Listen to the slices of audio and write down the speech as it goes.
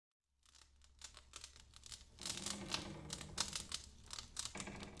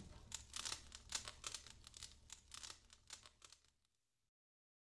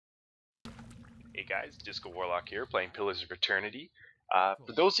guys, DiscoWarlock here, playing Pillars of Eternity.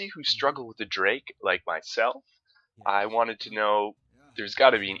 For those of you who struggle with the Drake, like myself, I wanted to know there's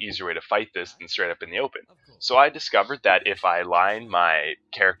got to be an easier way to fight this than straight up in the open. So I discovered that if I line my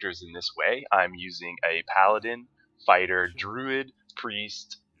characters in this way, I'm using a Paladin, Fighter, Druid,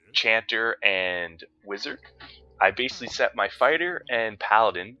 Priest, Chanter, and Wizard. I basically set my Fighter and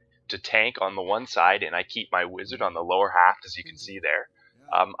Paladin to tank on the one side, and I keep my Wizard on the lower half, as you can see there.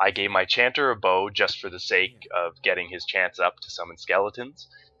 I gave my Chanter a bow just for the sake of getting his chance up to summon skeletons,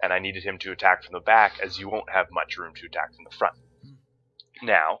 and I needed him to attack from the back, as you won't have much room to attack from the front.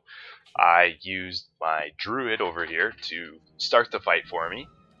 Now, I used my Druid over here to start the fight for me.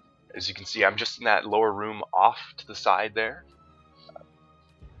 As you can see, I'm just in that lower room off to the side there.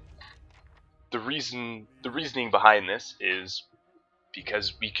 The reasoning behind this is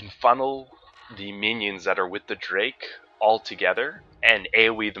because we can funnel the minions that are with the Drake all together and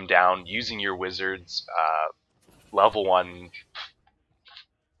AoE them down using your wizard's level 1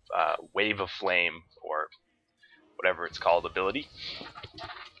 Wave of Flame, or whatever it's called, ability.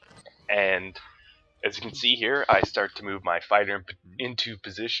 And as you can see here, I start to move my fighter into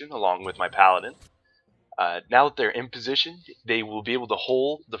position along with my paladin. Now that they're in position, they will be able to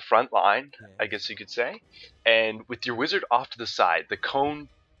hold the front line, I guess you could say. And with your wizard off to the side, the cone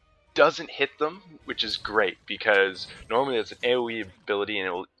doesn't hit them, which is great because normally it's an AoE ability and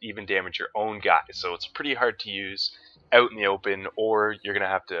it will even damage your own guys. So it's pretty hard to use out in the open, or you're going to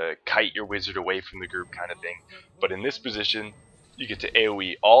have to kite your wizard away from the group kind of thing. But in this position, you get to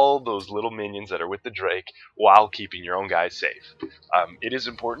AoE all those little minions that are with the Drake while keeping your own guys safe. It is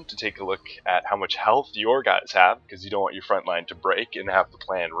important to take a look at how much health your guys have, because you don't want your front line to break and have the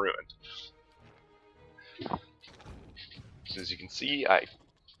plan ruined. So as you can see, I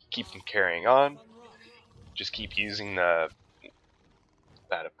keep them carrying on. Just keep using that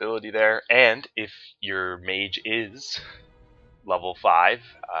ability there. And if your mage is level 5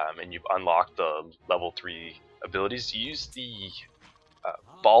 and you've unlocked the level 3 abilities, use the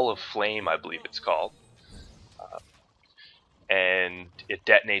Ball of Flame, I believe it's called, and it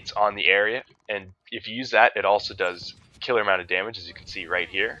detonates on the area. And if you use that, it also does killer amount of damage, as you can see right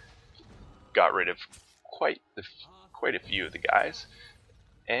here. Got rid of quite a few of the guys.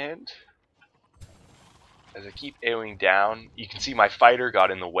 And as I keep AoEing down, you can see my fighter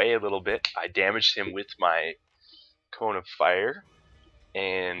got in the way a little bit. I damaged him with my Cone of Fire,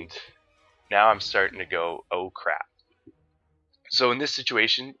 and now I'm starting to go, oh crap. So in this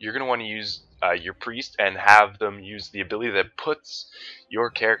situation, you're going to want to use your priest and have them use the ability that puts your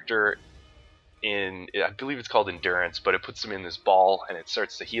character in, I believe it's called endurance, but it puts them in this ball and it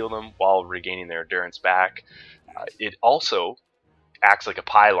starts to heal them while regaining their endurance back. It also acts like a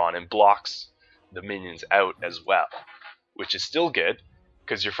pylon and blocks the minions out as well, which is still good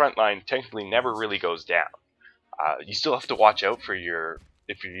because your front line technically never really goes down. You still have to watch out for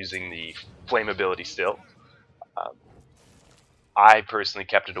if you're using the flame ability still. I personally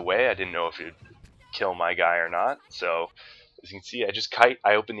kept it away. I didn't know if it would kill my guy or not. So as you can see, I just kite.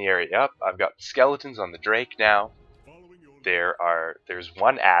 I open the area up. I've got skeletons on the Drake now. There's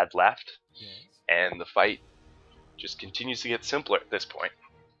one ad left, and the fight just continues to get simpler at this point.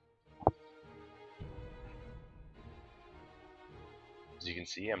 As you can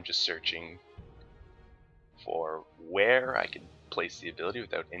see, I'm just searching for where I can place the ability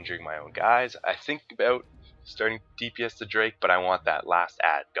without injuring my own guys. I think about starting DPS the Drake, but I want that last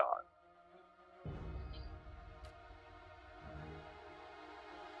ad gone.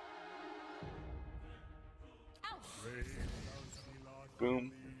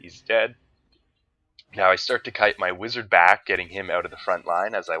 Boom, he's dead. Now I start to kite my wizard back, getting him out of the front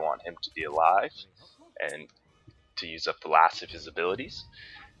line as I want him to be alive and to use up the last of his abilities.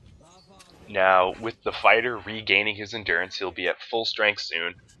 Now with the fighter regaining his endurance, he'll be at full strength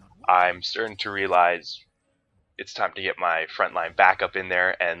soon. I'm starting to realize it's time to get my front line back up in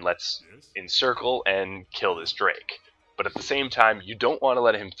there, and let's encircle and kill this Drake. But at the same time, you don't want to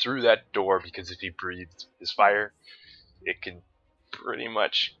let him through that door, because if he breathes his fire, it can pretty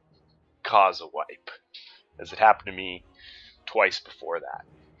much cause a wipe, as it happened to me twice before that.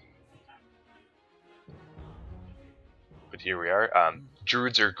 But here we are.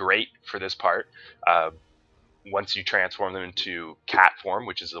 Druids are great for this part. Once you transform them into cat form,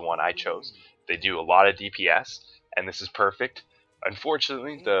 which is the one I chose, they do a lot of DPS, and this is perfect.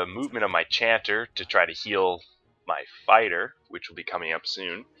 Unfortunately, the movement of my Chanter to try to heal my fighter, which will be coming up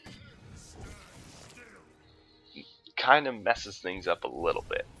soon, kind of messes things up a little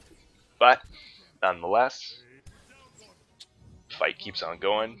bit. But nonetheless, fight keeps on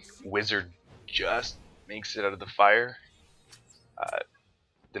going. Wizard just makes it out of the fire.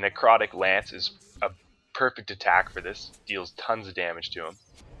 The necrotic lance is a perfect attack for this. Deals tons of damage to him.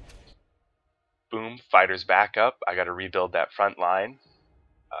 Boom, fighter's back up. I gotta rebuild that front line.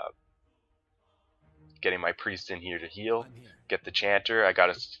 Getting my priest in here to heal. Get the chanter. I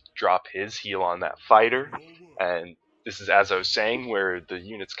gotta drop his heal on that fighter. And this is, as I was saying, where the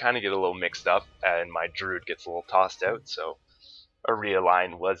units kind of get a little mixed up and my druid gets a little tossed out. So a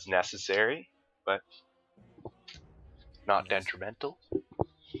realign was necessary, but not detrimental.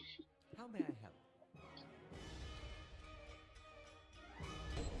 How may I help?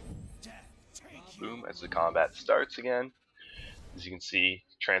 Boom, as the combat starts again. As you can see,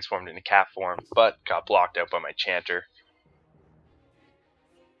 transformed into cat form, but got blocked out by my chanter.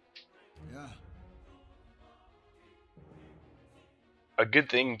 Yeah. A good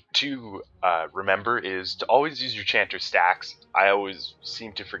thing to remember is to always use your chanter stacks. I always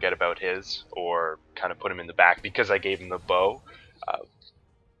seem to forget about his, or kind of put him in the back because I gave him the bow.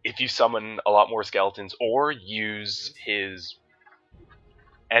 If you summon a lot more skeletons, or use his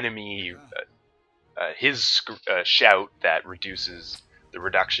enemy, his shout that reduces the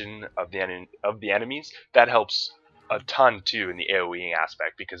reduction of the enemies, that helps a ton too in the AoEing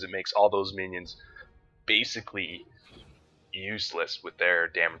aspect, because it makes all those minions basically useless with their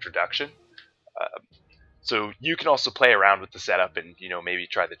damage reduction. So you can also play around with the setup and, you know, maybe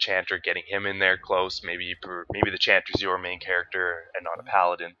try the chanter, getting him in there close. Maybe the chanter's your main character and not a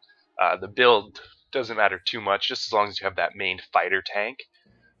paladin. The build doesn't matter too much, just as long as you have that main fighter tank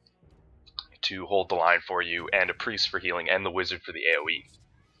to hold the line for you, and a priest for healing, and the wizard for the AoE.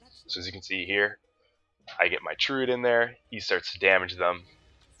 So as you can see here, I get my druid in there, he starts to damage them.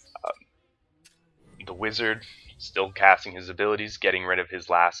 The wizard still casting his abilities, getting rid of his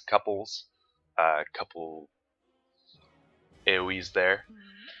last couple AoEs there.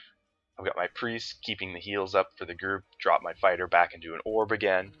 I've got my priest keeping the heals up for the group, drop my fighter back into an orb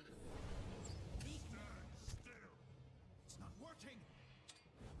again.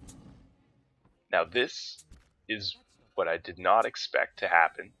 Now this is what I did not expect to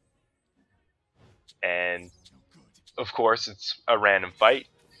happen, and of course it's a random fight.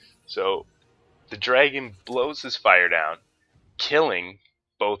 So the dragon blows his fire down, killing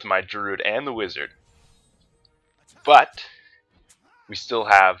both my druid and the wizard. But we still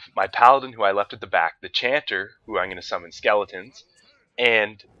have my paladin, who I left at the back, the chanter, who I'm going to summon skeletons,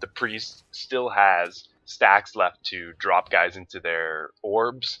 and the priest still has stacks left to drop guys into their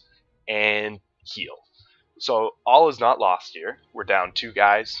orbs and heal. So all is not lost here. We're down 2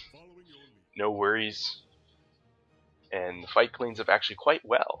 guys, no worries, and the fight cleans up actually quite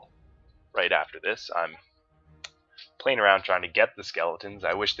well. Right after this, I'm playing around trying to get the skeletons.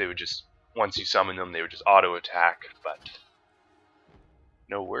 I wish they would just, once you summon them, they would just auto attack, but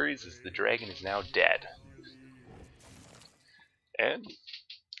no worries, as the dragon is now dead. And let's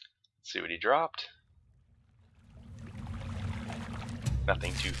see what he dropped.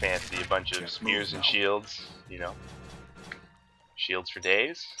 Nothing too fancy, a bunch of spears and shields, you know. Shields for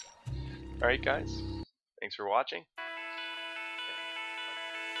days. Alright guys, thanks for watching.